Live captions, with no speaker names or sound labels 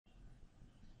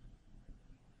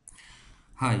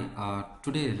Hi,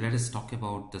 today let us talk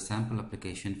about the sample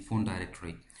application phone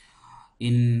directory.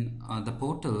 In the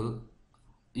portal,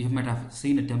 you might have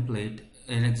seen a template,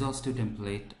 an exhaustive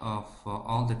template of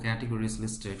all the categories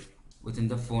listed within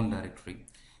the phone directory.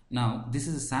 Now, this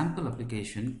is a sample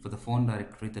application for the phone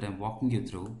directory that I'm walking you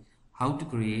through how to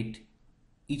create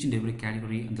each and every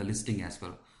category and the listing as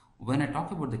well. When I talk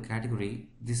about the category,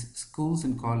 this schools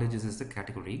and colleges is the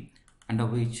category under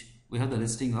which we have the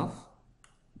listing of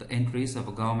the entries of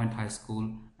a government high school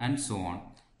and so on.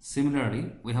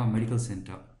 Similarly, we have a medical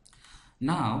center.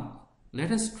 Now,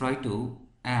 let us try to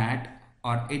add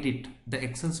or edit the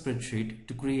Excel spreadsheet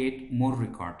to create more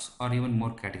records or even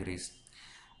more categories.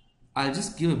 I'll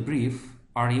just give a brief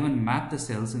or even map the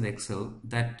cells in the Excel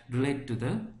that relate to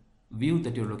the view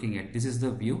that you're looking at. This is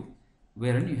the view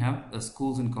wherein you have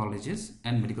schools and colleges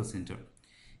and medical center.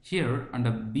 Here under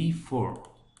B4,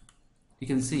 you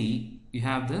can see you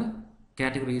have the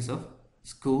categories of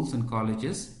schools and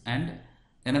colleges, and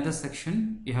another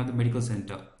section you have the medical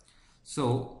center.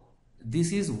 So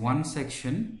this is one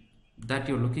section that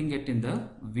you're looking at in the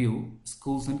view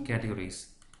schools and categories,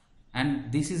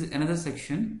 and this is another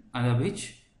section under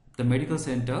which the medical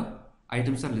center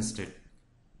items are listed.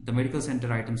 The medical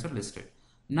center items are listed.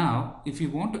 Now if you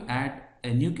want to add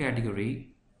a new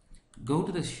category, go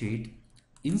to the sheet,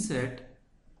 insert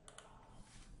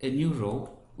a new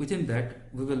row. Within that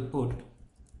we will put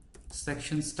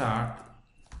section start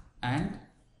and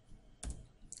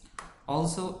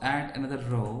also add another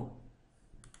row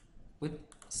with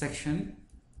section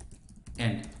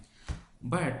end.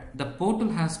 But the portal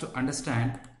has to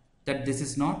understand that this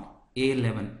is not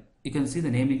A11. You can see the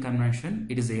naming convention,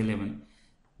 it is A11.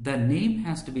 The name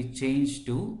has to be changed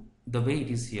to the way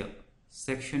it is here,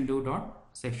 section do dot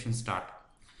section start.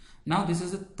 Now this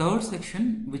is the third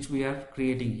section which we are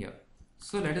creating here.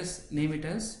 So let us name it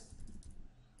as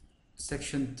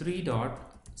section 3 dot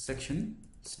section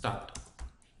start.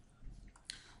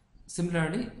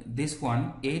 Similarly, this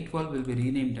one A12 will be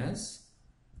renamed as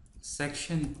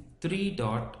section 3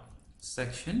 dot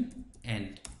section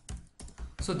end.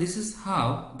 So this is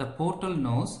how the portal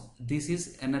knows this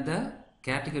is another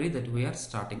category that we are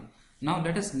starting. Now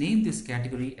let us name this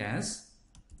category as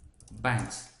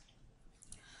banks.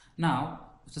 Now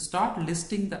to start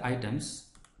listing the items,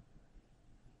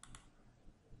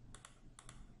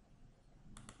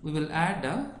 we will add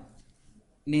a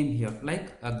name here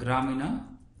like a Gramina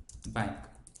Bank,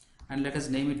 and let us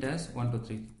name it as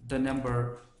 123. The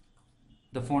number,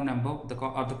 the phone number, or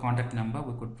the contact number,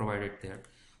 we could provide it there.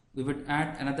 We would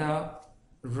add another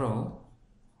row.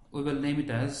 We will name it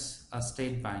as a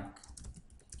State Bank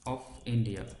of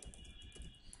India,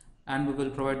 and we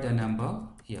will provide the number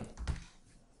here.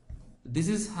 This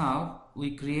is how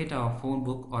we create our phone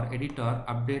book or edit or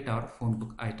update our phone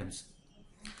book items.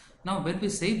 Now when we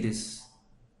save this,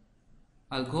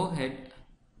 I'll go ahead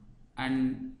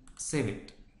and save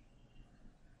it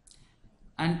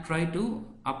and try to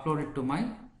upload it to my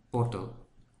portal.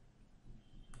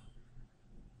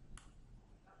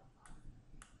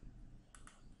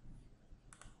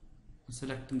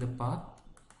 Selecting the path.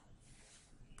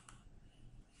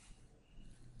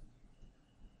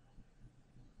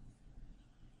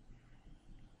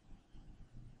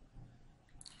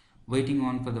 Waiting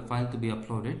on for the file to be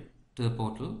uploaded to the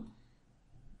portal.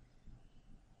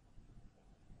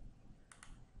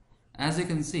 As you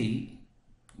can see,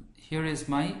 here is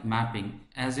my mapping.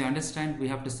 As you understand, we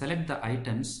have to select the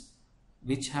items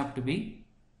which have to be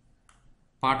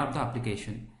part of the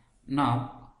application.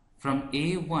 Now from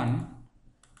A1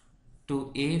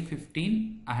 to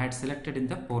A15 I had selected in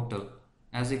the portal.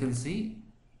 As you can see,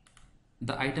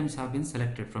 the items have been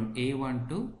selected from A1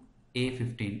 to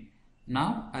A15.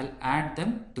 Now I'll add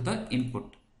them to the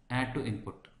input, add to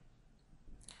input.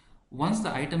 Once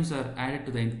the items are added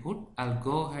to the input, I'll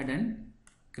go ahead and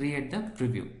create the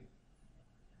preview.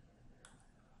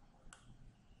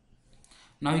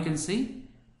 Now you can see,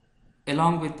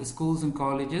 along with the schools and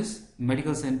colleges,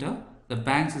 medical center, the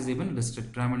banks is even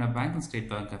listed, Gramina Bank and State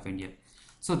Bank of India.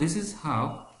 So this is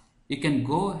how you can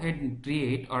go ahead and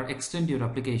create or extend your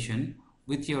application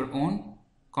with your own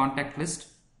contact list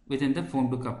within the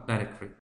PhoneBook directory.